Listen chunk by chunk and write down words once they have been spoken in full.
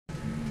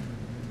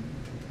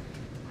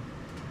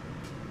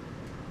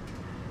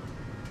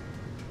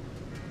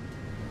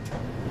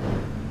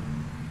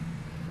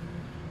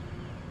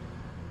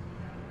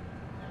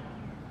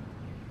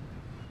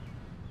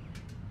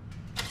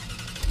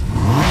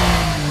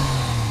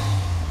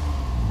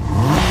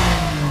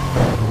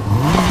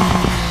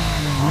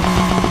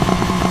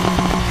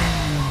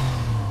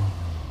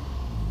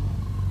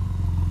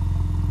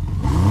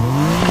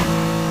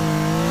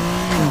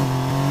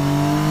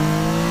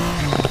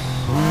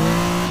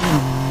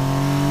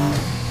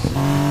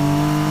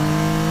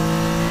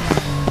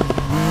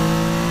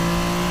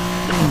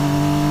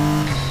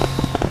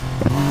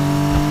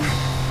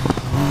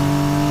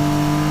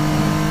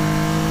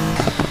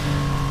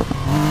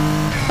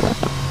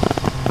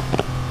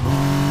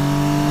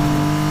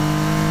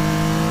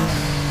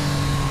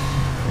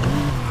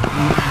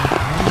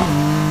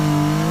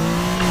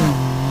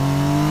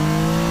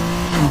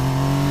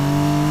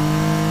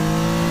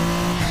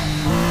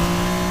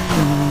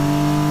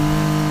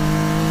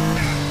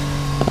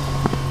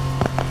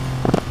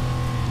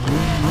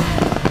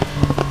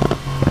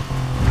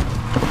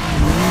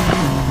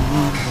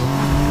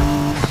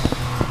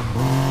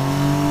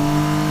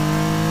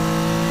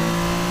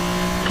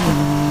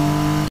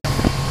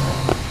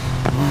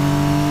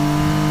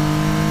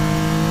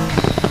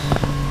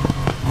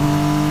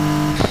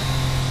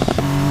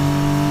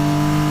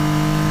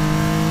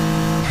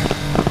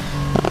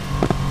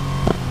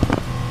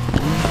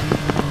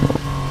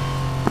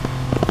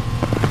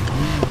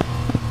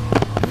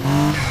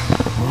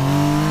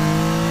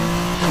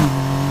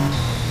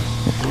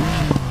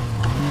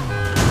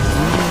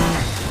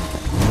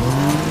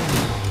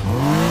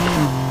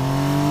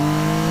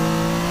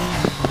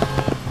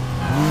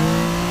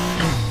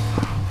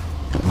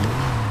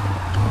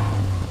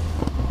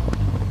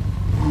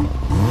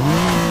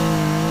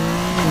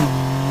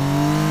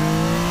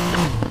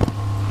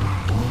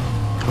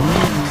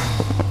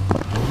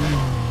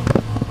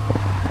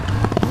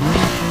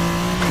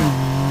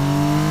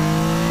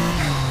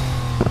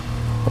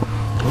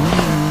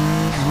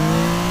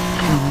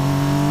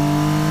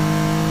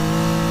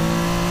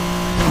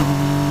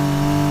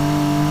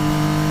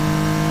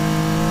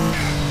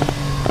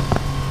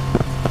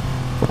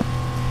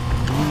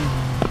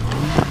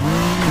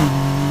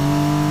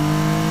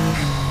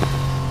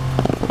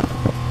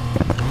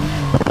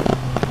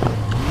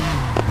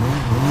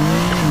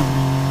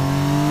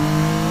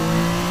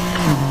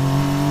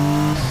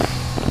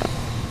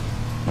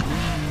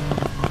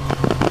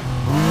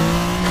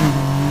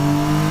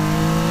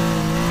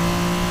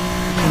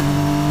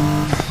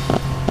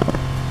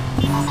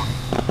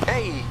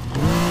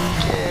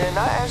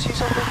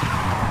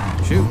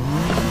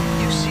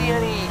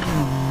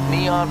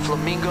found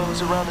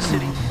flamingos around the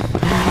city?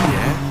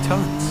 Yeah,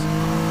 tons.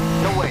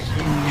 No way.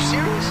 You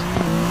serious?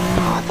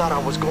 Oh, I thought I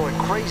was going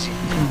crazy.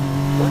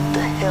 What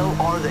the hell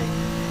are they?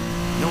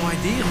 No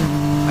idea.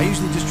 I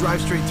usually just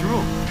drive straight through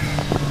them.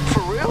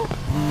 For real?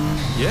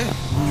 Yeah,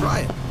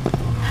 try it.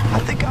 I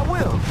think I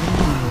will.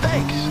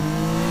 Thanks.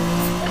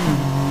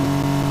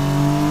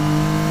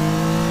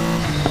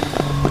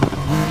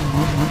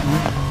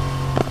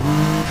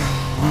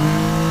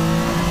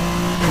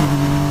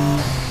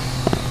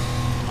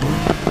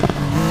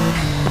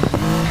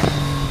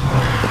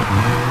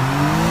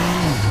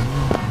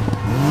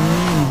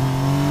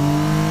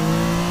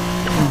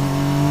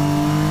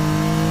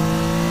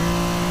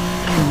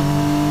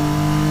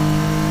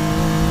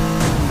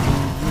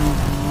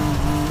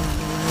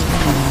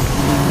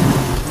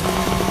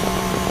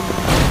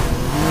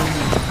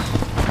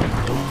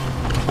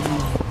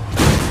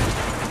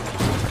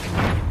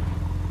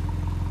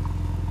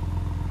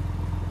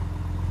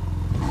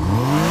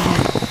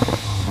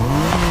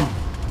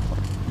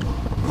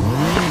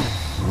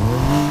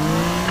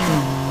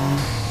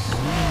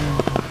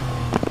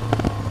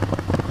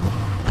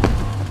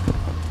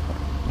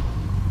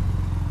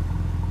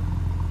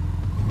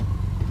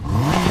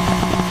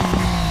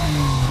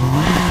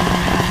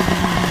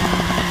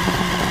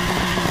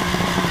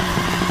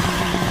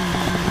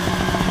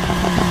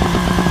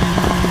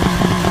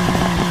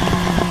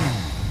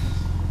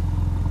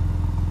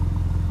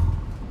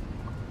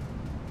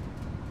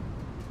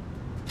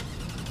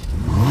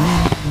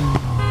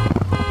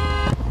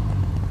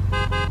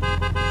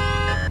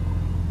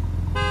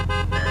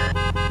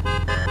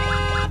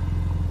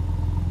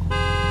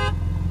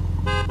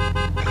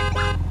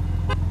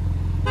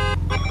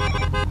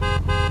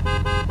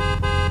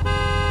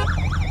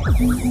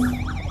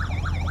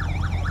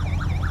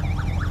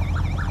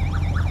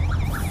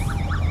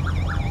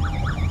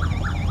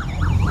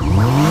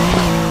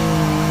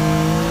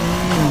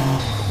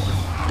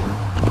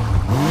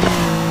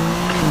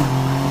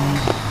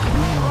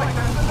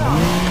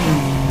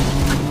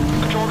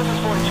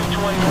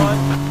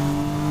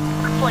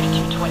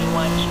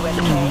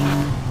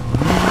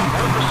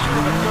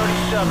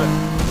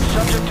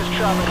 Subject is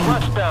traveling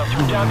westbound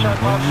through downtown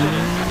Palm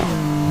City.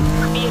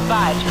 Be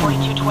advised,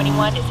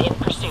 4221 is in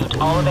pursuit.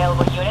 All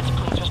available units,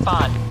 please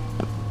respond.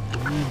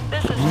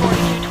 This is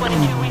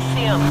 4222, we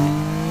see him.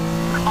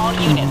 All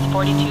units,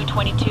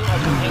 4222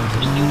 has resumed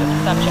pursuit of the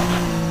subject.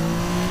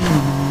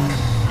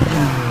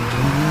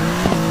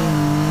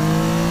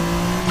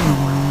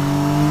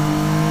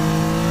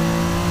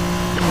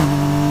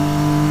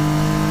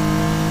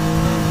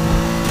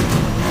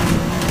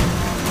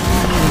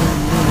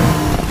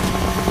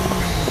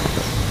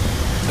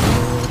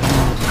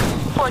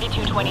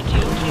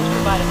 4222, please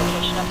provide a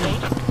location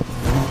update.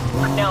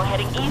 Now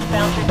heading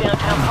eastbound through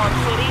downtown Palm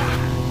City.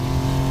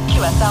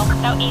 QSL,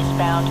 now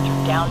eastbound through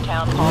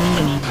downtown Palm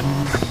City.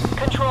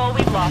 Control,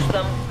 we've lost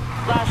them.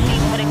 Last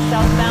seen heading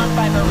southbound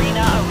by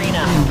Marina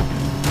Arena.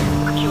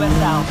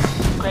 QSL,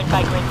 grid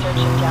by grid search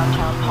in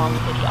downtown Palm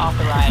City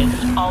authorized.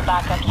 All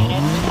backup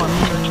units form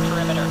search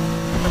perimeter.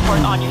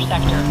 Report on your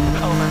sector.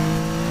 Over.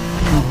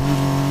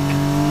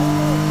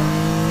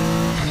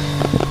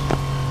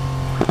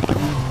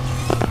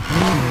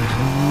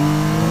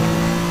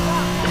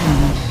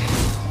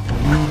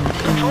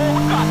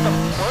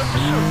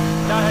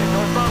 Now heading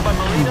northbound by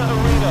Marina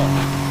Arena.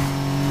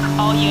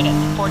 All units,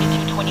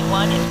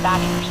 4221 is back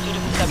in pursuit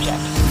of the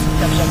subject.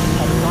 Subject is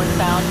heading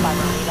northbound by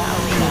Marina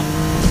Arena.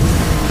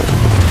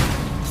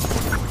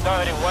 Now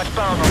heading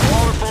westbound on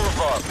Waller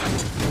Boulevard.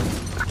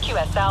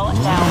 QSL,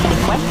 now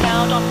heading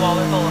westbound on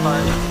Waller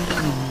Boulevard.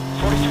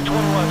 4221,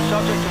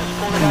 subject is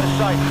pulling out of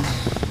sight.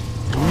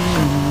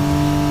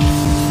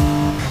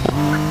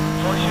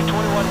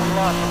 4221, we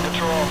lost some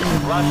control.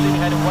 Last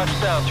seen heading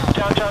westbound through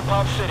downtown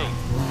Palm City.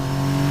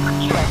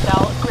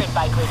 QSL, grid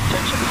by grid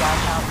search of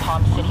downtown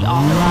Palm City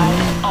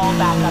authorized. All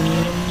backup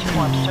units to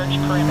form search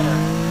perimeter.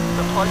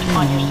 Report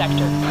on your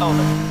sector.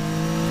 Over.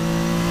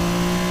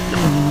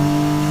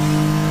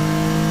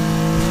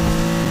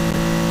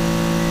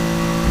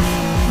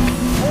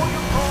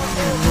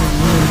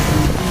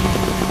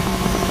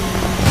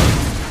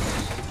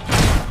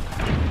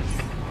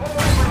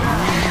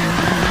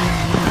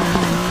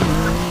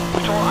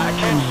 Patrol, I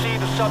can't see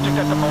the subject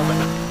at the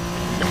moment.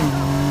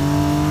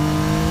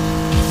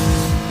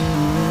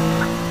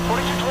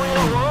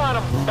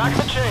 Back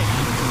to the chase.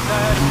 Now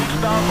heading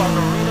eastbound by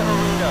Marina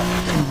Arena.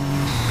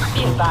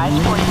 Be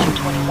advised,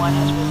 4221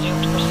 has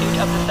resumed pursuit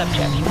of the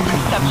subject.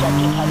 Subject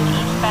is headed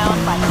eastbound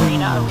by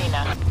Marina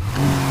Arena.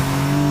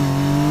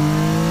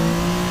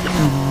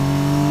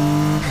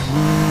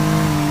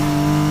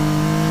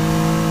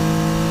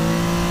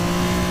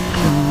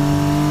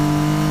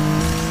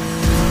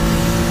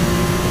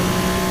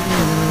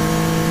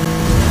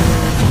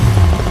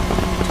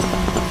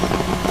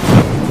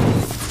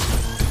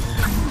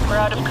 We're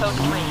out of code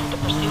 3. The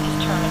pursuit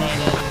is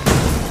terminated.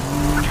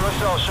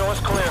 QSL, show us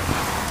clear.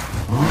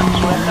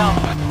 QSL.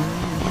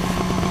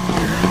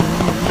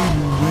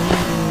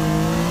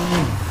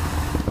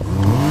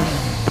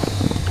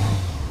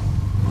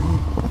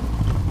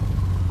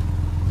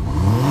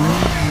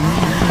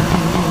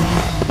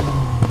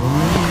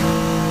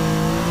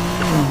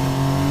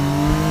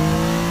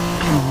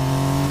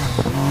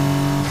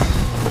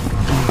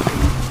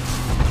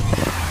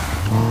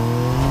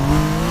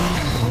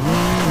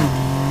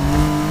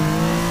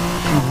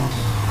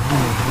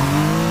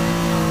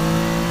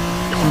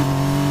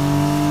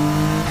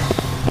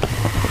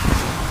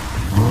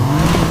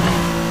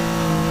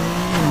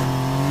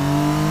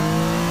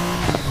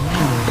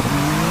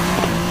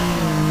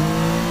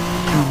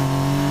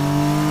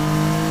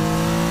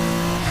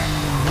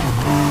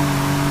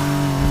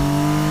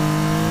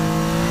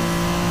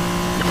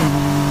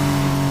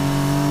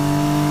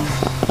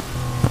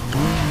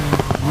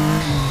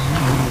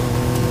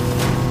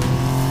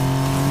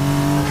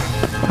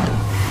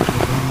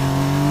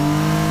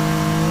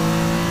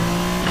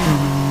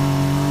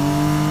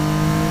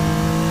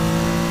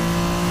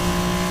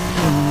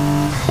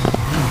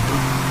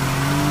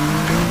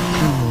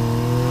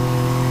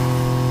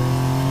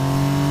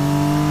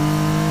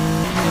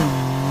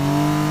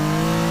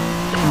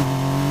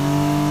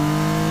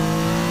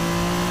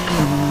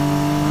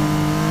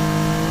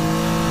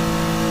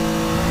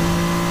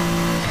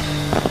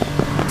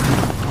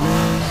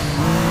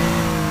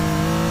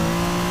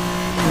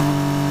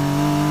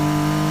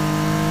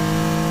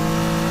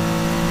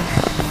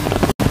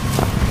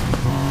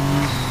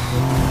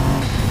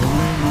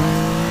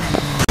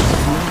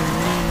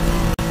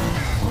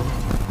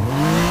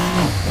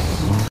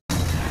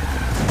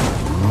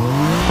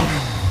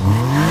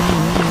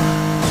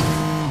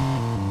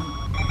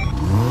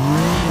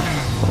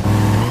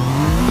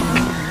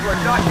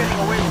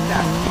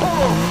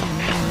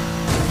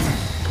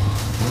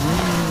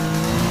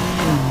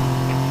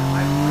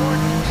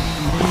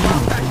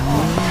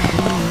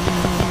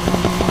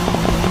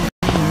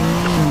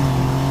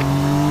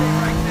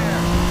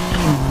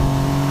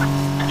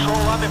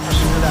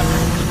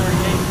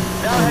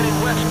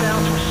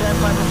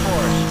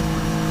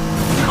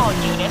 All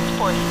units,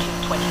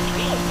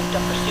 4223 has picked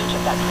up pursuit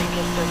of that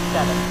previous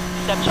 37.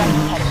 Subject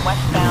is heading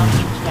westbound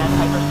through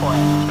Sandpiper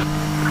Forest.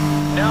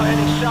 Now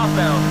heading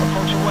southbound,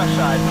 approaching west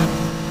side.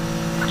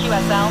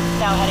 QSL,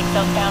 now heading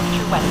southbound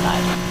through west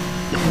side.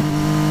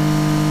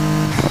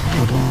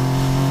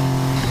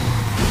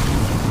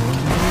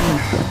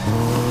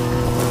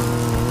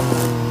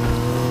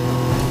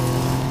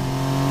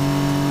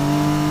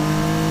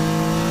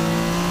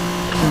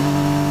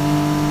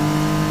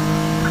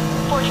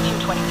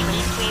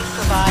 Please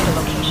provide a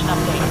location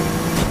update.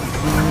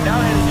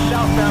 Now heading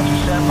southbound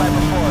through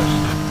Sandpiper Forest.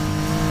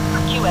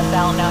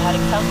 QSL now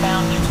heading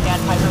southbound through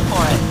Sandpiper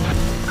Forest.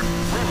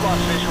 We've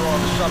lost visual on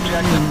the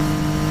subject.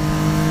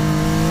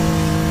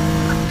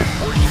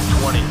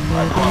 4220,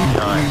 I brought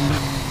behind.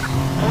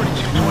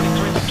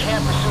 4223, we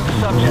can't pursue the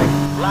subject.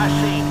 Last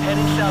seen,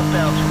 heading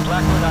southbound through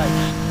Blackwood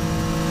Heights.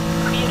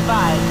 Be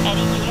advised,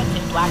 any units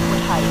in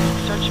Blackwood Heights,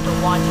 search for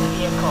wanted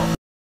vehicle.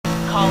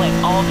 Calling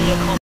all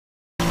vehicles